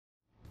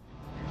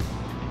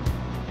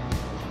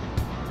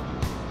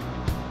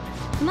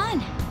Come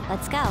on,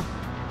 let's go.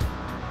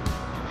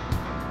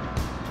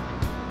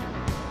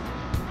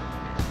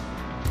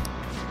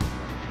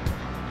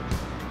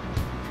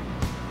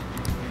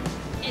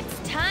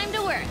 It's time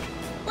to work.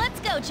 Let's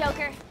go,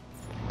 Joker.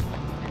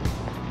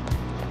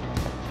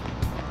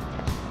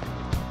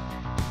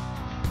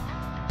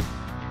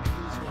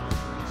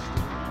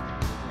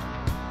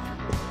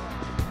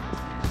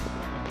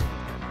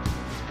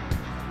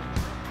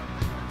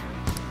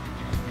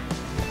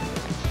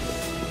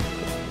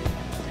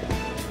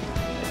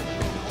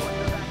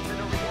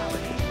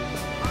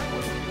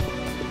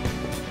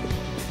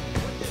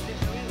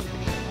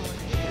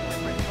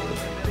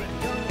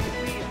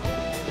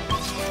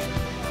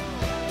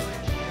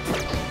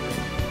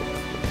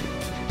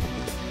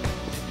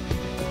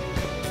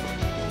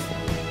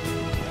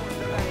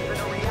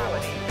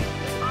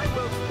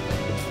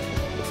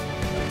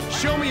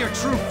 Show me your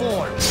true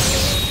form!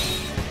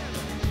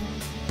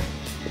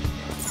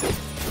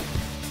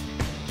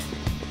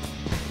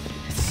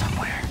 It's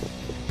somewhere.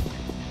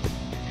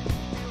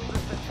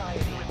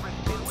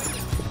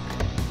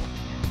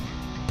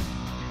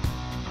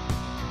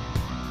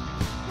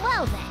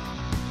 Well then.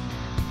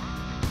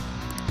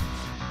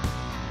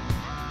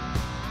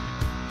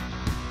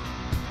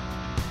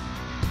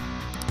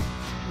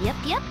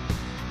 Yep.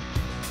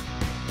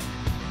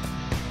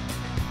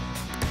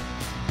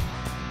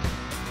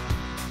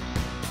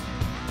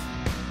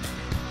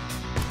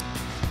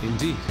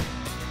 Indeed.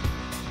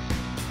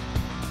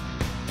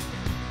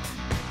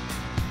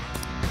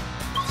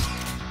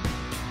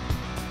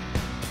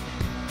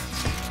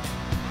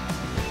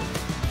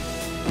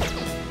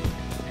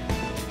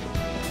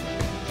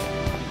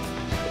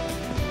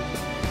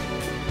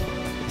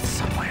 It's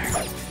somewhere.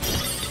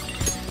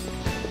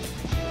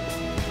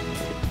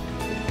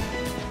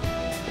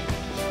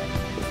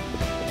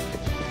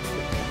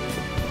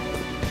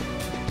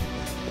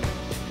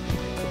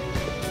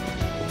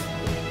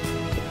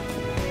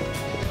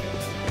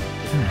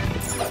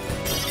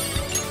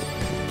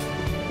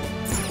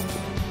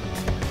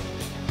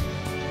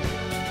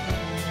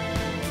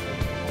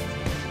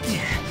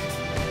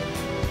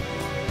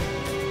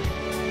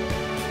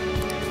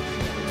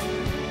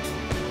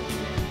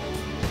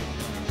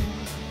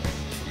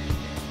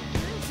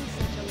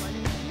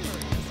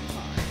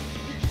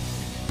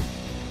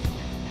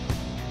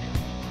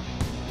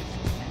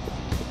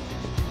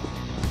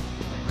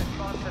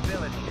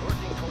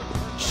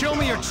 Show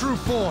me your true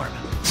form!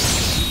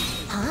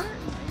 Huh?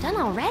 Done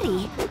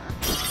already?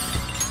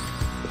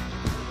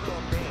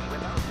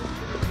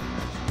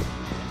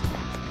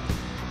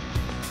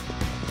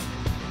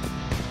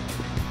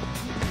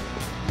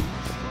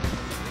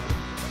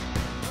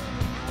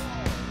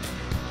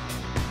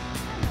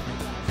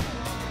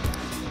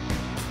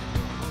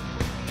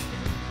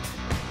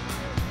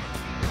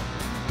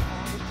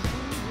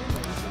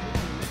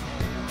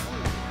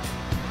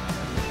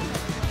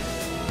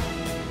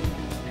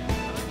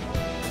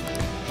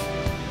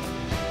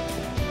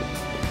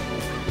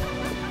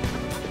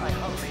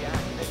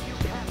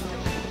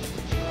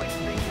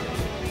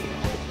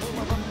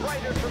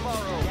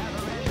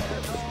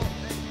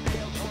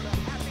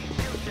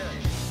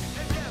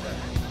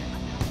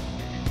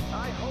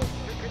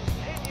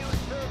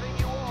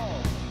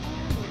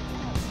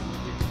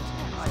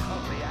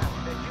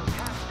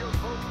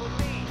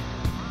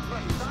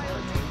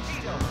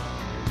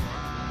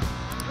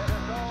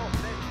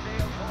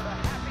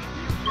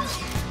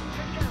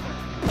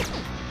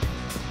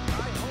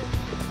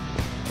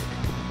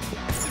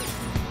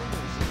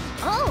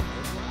 Oh!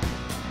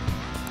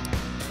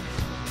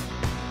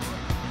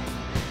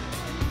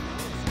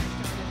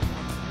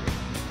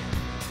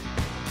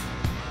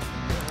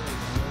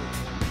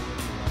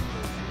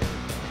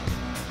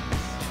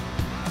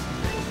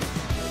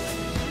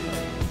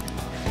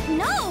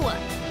 No!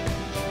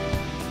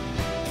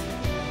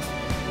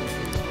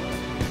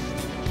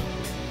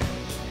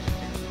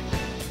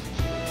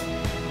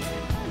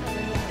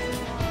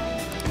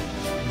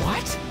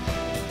 What?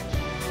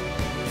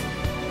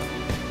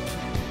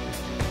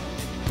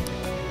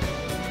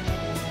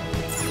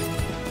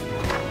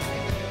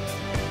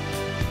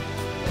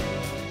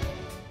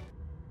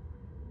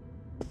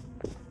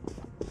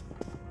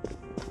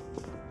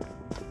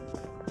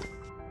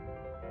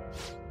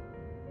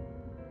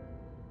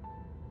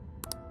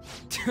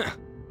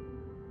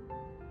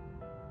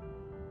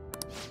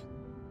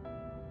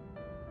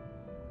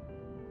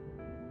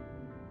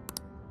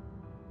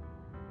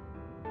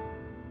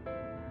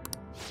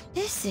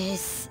 This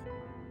is...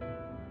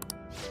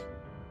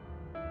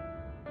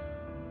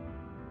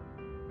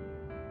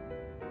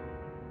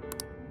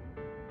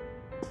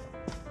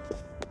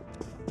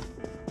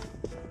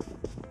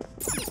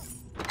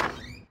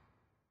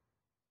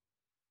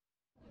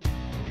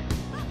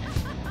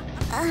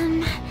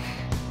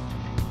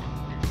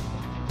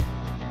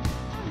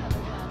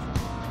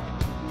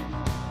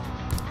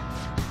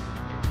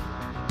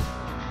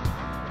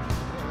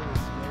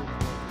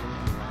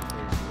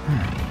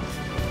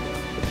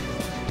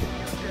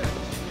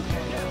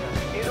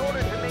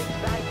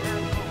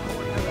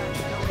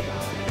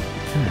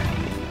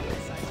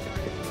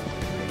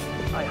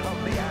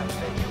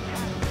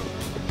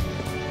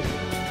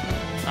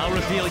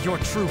 your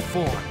true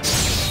form.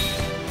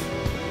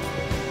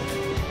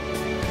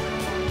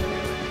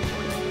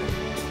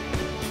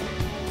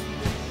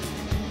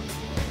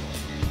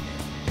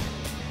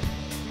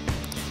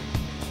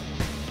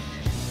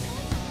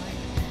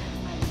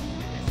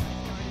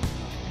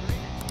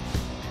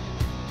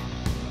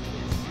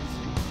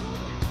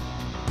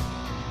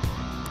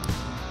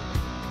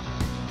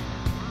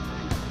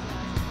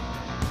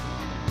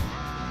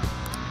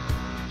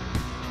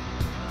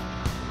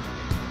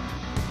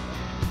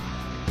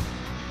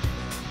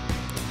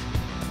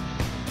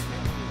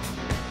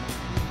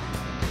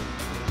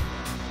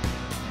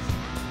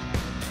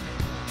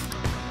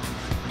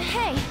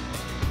 Hey!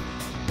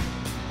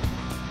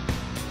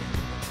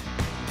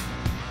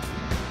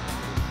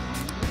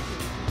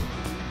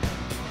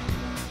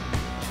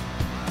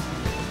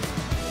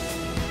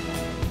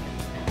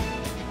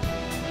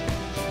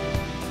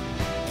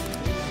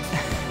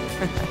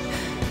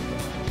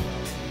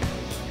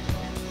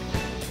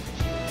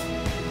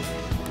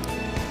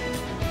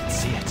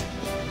 See it.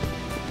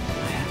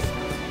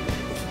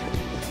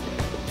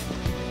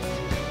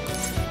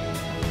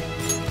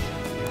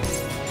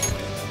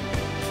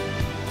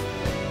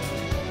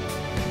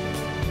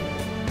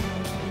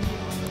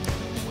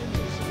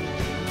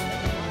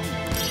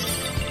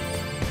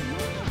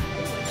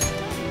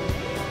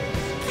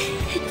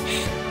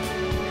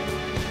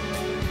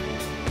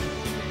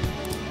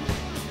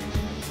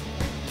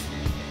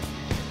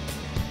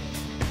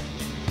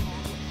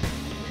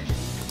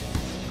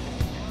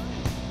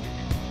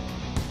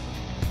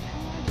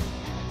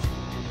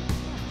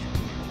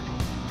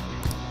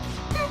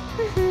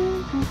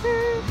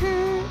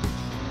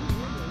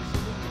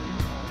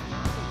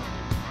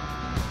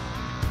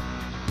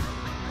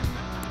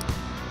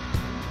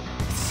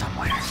 It's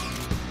somewhere.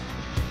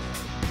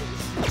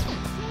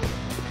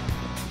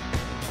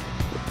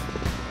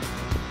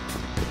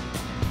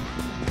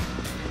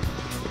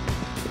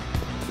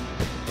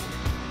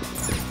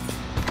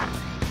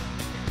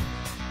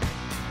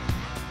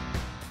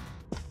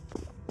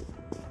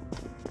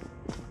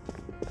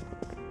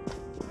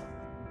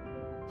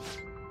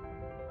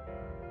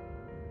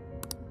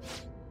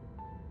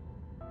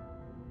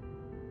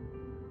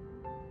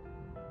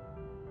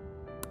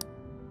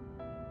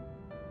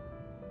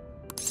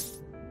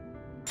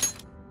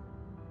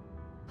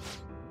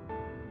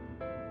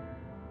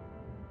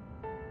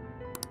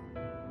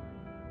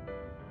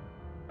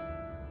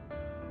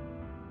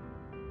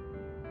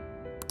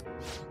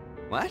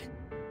 What?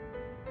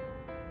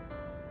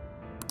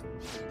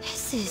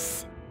 This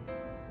is...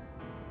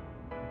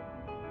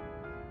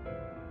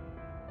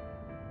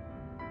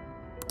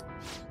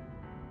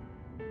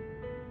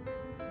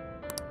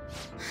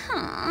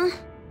 Huh.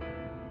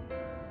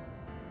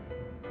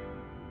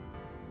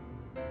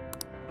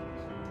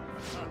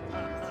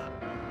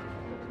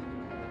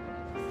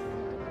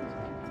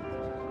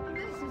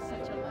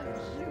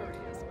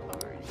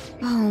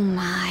 Oh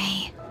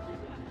my.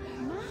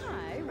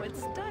 My, what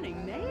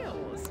stunning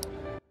nails.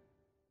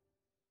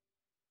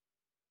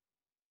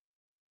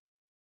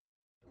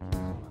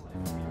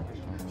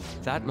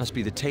 That must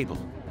be the table.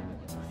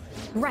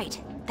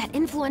 Right. That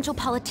influential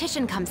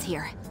politician comes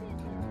here.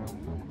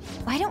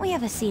 Why don't we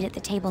have a seat at the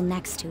table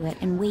next to it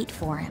and wait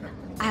for him?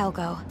 I'll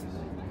go.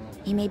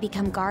 He may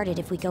become guarded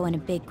if we go in a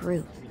big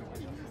group.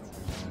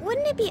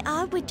 Wouldn't it be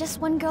odd with just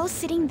one girl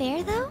sitting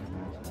there, though?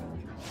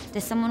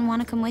 Does someone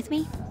want to come with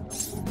me?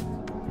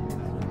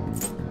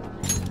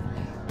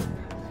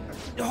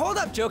 Hold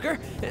up, Joker.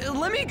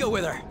 Let me go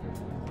with her.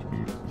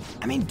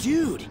 I mean,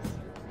 dude,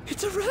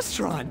 it's a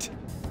restaurant.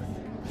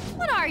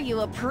 What are you,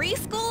 a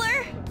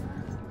preschooler?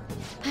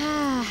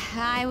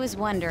 I was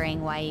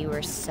wondering why you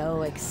were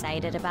so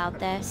excited about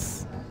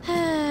this.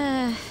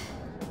 Why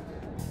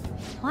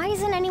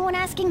isn't anyone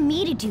asking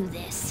me to do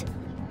this?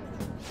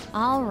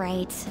 All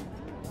right,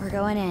 we're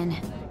going in.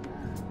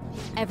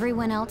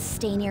 Everyone else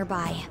stay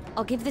nearby.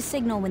 I'll give the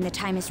signal when the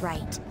time is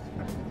right.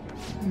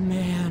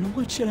 Man,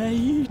 what should I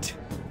eat?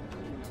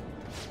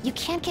 You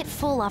can't get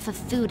full off of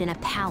food in a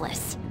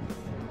palace.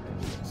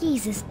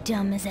 He's as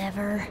dumb as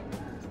ever.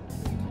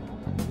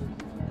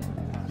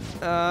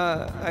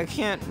 I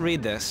can't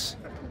read this.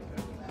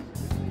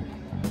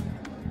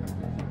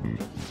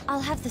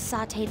 I'll have the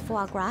sautéed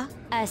foie gras,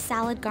 a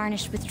salad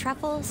garnished with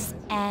truffles,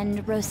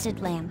 and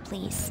roasted lamb,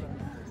 please.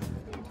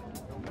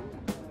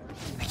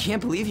 I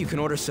can't believe you can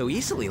order so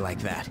easily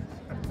like that.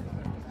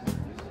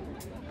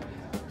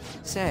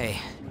 Say,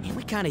 ain't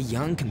we kinda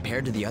young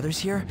compared to the others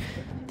here?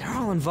 They're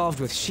all involved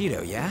with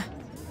Shido, yeah?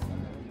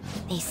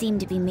 They seem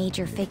to be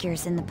major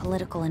figures in the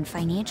political and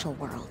financial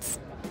worlds.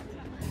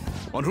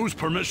 On whose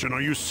permission are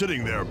you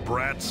sitting there,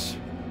 brats?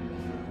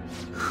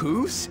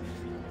 Whose?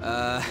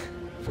 I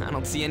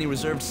don't see any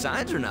reserved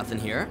sides or nothing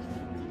here.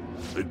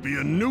 It'd be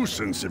a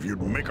nuisance if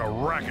you'd make a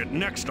racket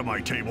next to my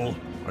table.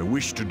 I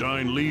wish to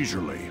dine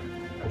leisurely.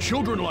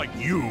 Children like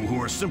you who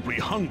are simply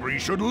hungry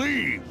should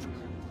leave.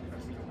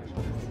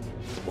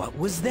 What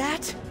was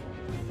that?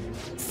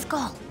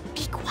 Skull,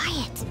 be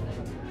quiet.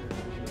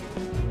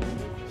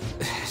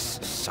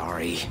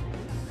 Sorry.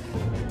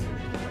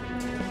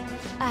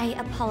 I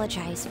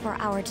apologize for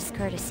our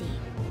discourtesy.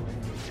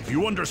 If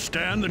you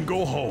understand, then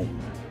go home.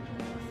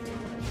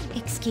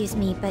 Excuse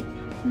me, but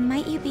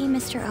might you be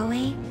Mr.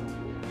 Oe?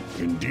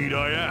 Indeed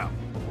I am.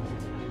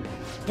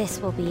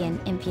 This will be an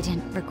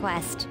impudent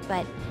request,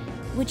 but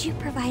would you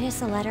provide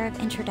us a letter of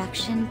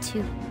introduction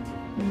to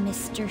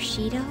Mr.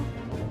 Shido?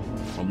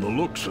 From the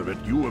looks of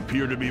it, you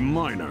appear to be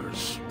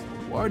minors.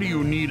 Why do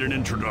you need an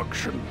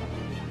introduction?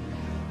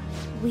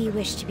 We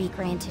wish to be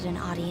granted an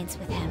audience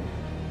with him.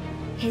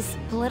 His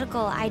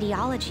political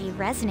ideology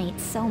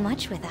resonates so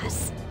much with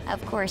us.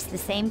 Of course, the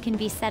same can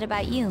be said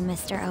about you,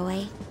 Mr.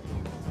 Oe.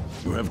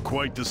 You have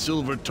quite the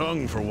silver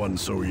tongue for one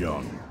so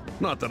young.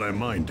 Not that I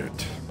mind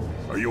it.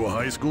 Are you a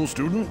high school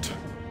student?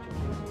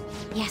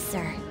 Yes,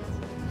 sir.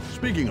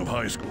 Speaking of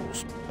high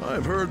schools,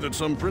 I've heard that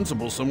some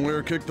principal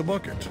somewhere kicked the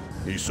bucket.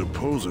 He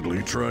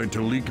supposedly tried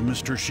to leak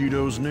Mr.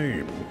 Shido's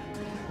name.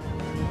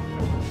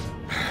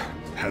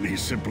 Had he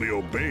simply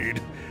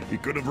obeyed, he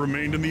could have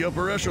remained in the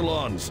upper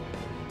echelons.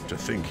 To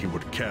think he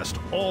would cast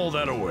all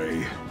that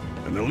away.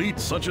 An elite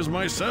such as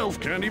myself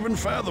can't even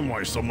fathom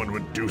why someone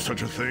would do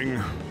such a thing.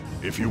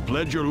 If you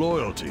pledge your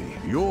loyalty,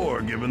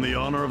 you're given the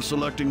honor of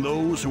selecting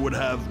those who would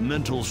have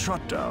mental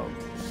shutdowns.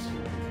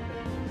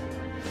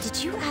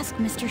 Did you ask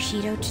Mr.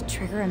 Shido to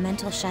trigger a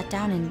mental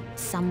shutdown in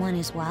someone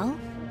as well?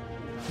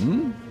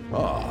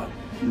 Ah,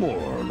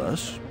 more or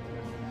less.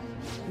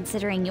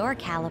 Considering your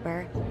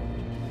caliber,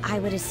 I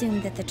would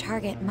assume that the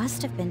target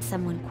must have been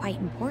someone quite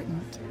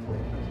important.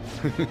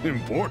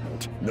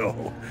 Important?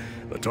 No.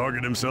 The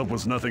target himself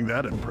was nothing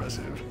that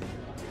impressive.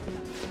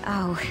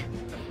 Oh,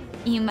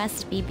 you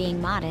must be being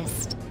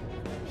modest.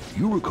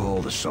 You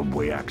recall the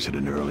subway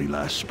accident early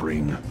last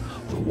spring?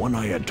 The one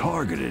I had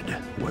targeted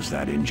was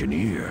that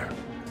engineer.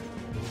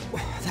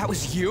 That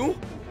was you?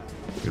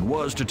 It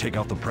was to take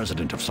out the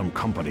president of some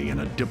company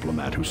and a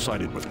diplomat who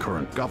sided with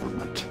current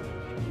government.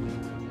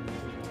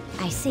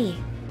 I see.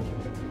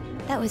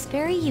 That was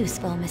very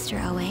useful, Mr.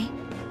 Oe.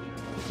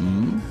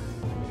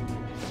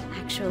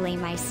 Actually,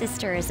 my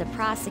sister is a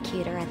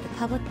prosecutor at the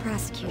public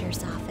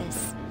prosecutor's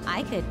office.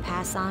 I could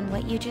pass on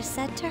what you just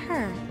said to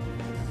her.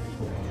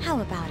 How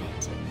about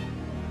it?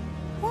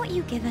 Won't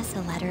you give us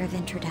a letter of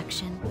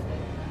introduction?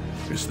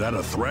 Is that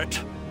a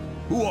threat?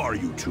 Who are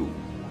you two?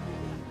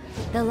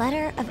 The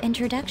letter of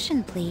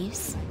introduction,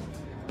 please.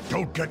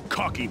 Don't get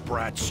cocky,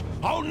 brats.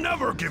 I'll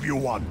never give you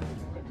one.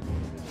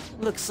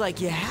 Looks like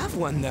you have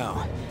one,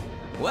 though.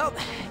 Well,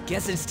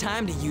 guess it's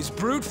time to use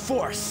brute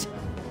force.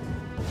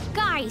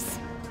 Guys!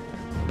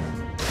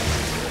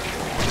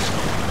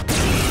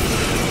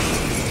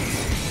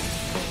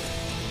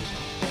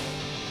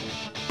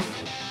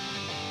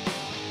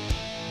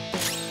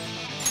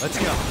 Let's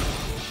go.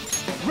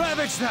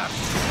 Ravage them!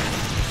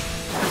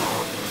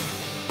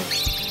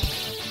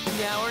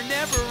 Now or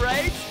never,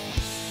 right?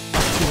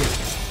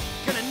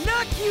 Gonna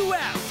knock you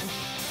out!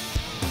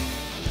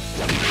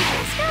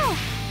 Let's go!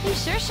 You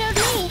sure showed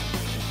me.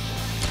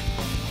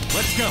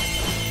 Let's go.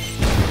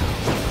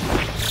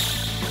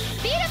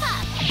 Beat him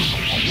up!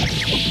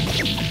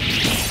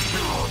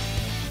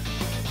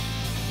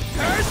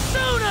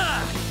 Persona!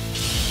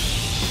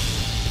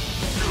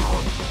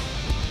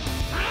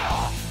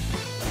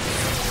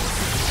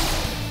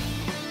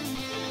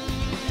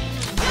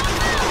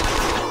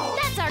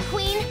 That's our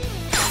queen!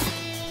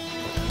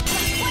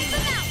 Wipe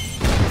them out!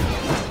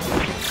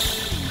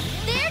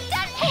 They're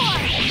done for!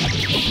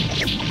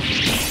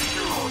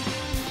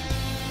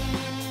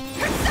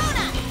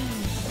 Persona!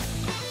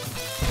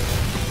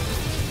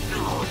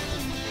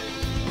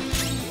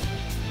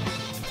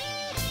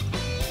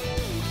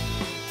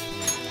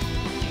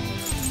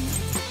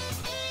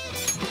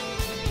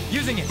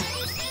 Using it.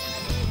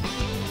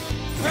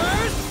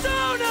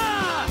 Persona!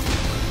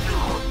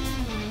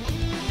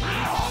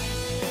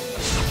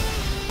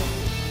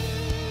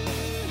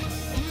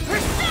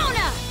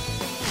 Persona!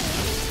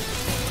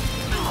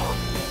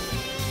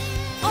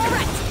 All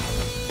right!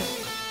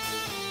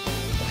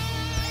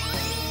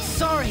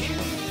 Sorry.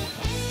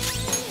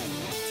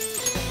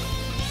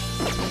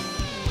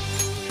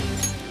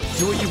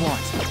 Do what you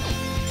want.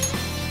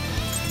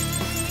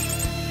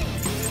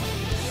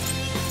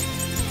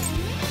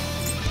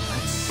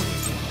 Let's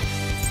see.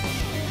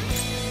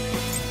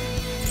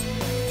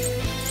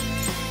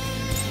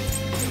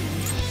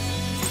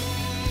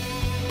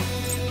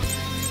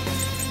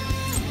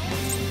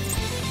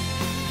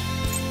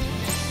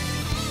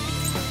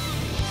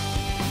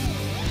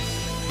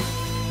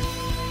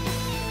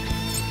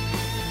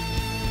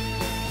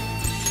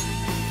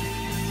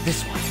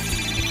 This one.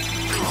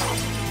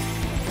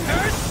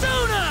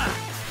 Persona!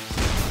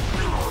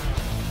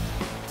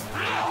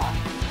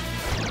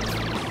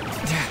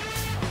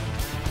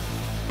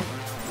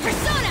 Persona!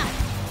 Persona!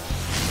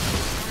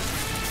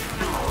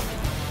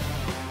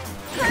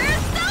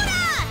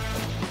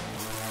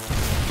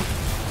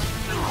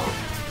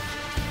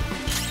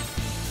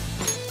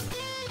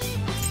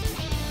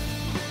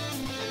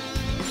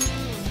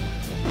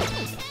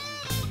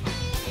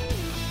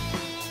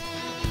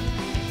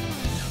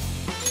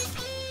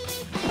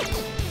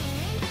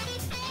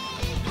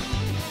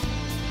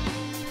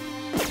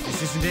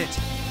 isn't it?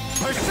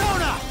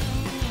 Persona!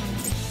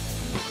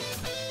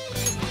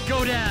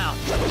 Go down!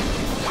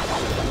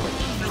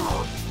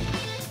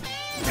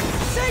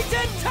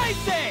 Satan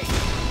Taisei!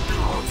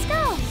 Let's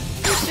go!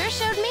 You sure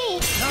showed me.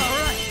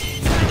 Alright!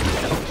 Time for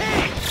some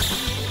pain!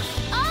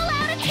 All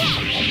out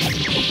attack!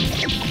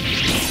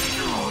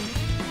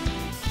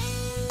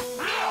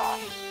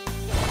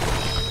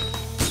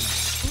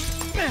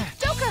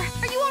 Joker,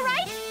 are you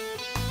alright?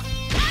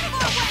 Out of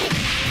our way!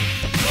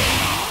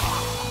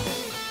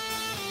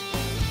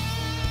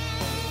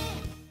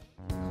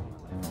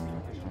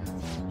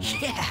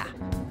 Yeah!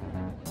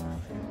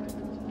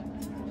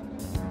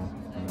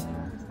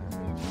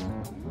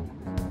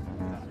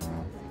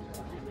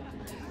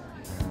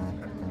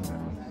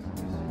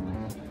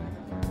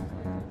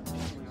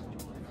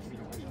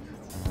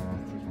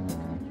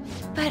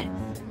 But...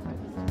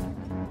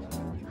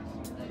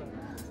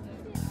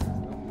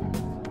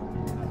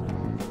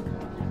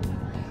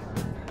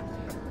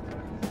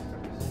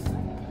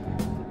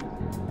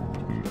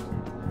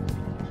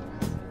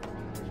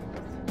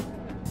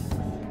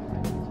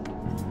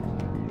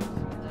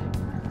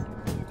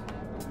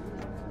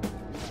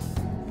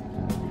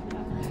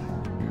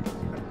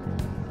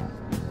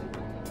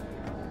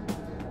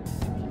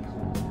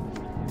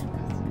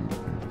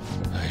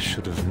 I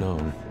should have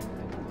known.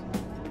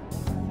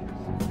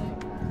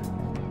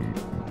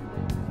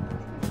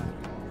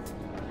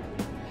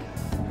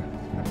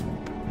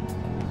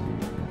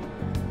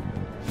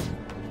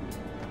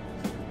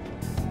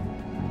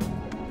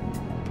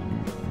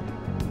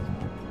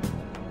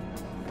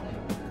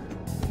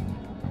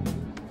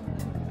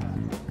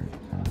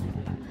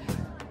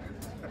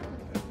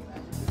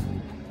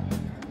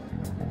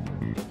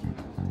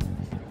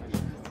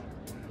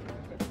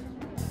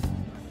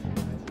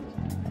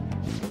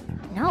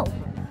 No.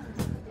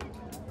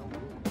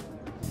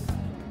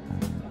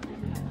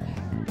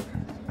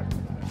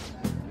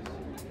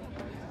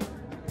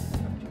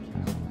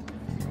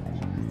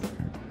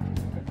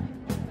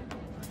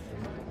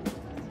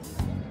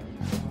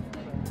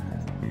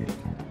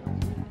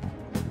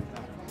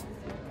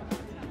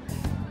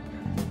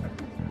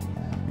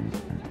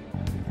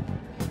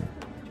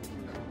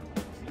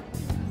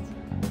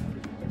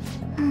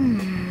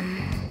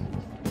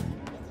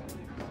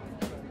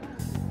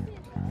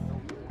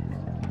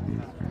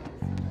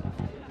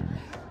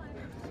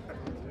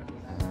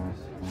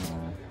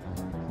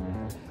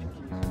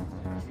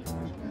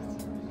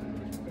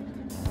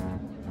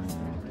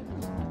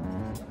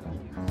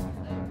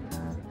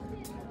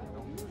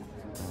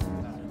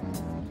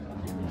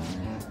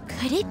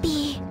 Could it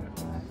be?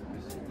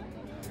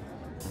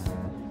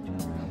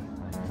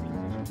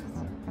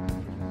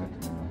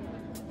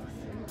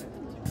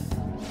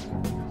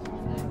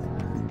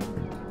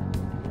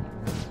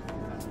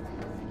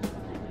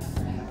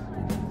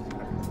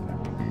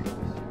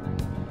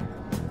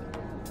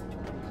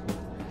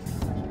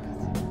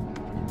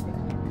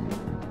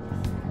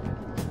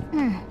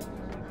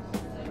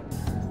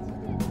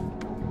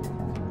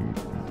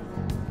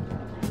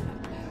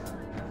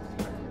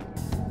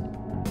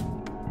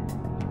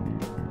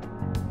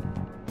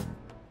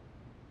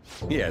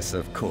 Yes,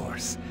 of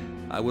course.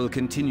 I will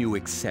continue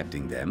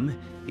accepting them,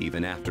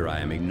 even after I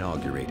am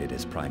inaugurated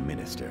as Prime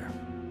Minister.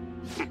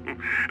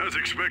 As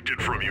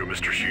expected from you,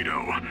 Mr.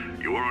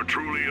 Shido. You are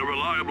truly a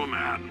reliable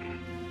man.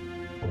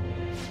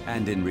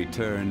 And in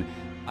return,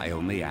 I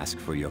only ask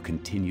for your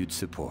continued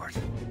support.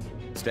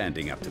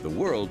 Standing up to the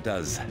world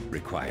does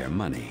require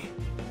money.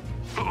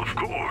 Of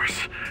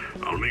course.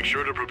 I'll make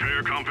sure to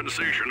prepare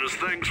compensation as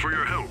thanks for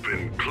your help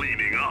in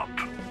cleaning up.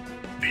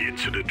 The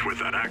incident with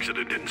that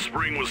accident in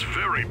spring was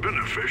very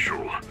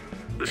beneficial.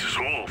 This is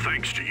all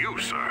thanks to you,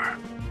 sir.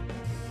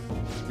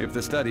 If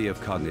the study of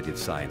cognitive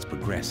science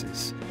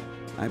progresses,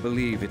 I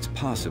believe it's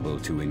possible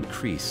to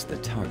increase the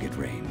target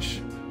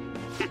range.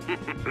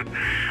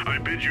 I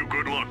bid you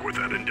good luck with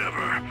that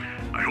endeavor.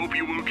 I hope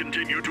you will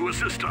continue to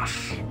assist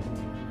us.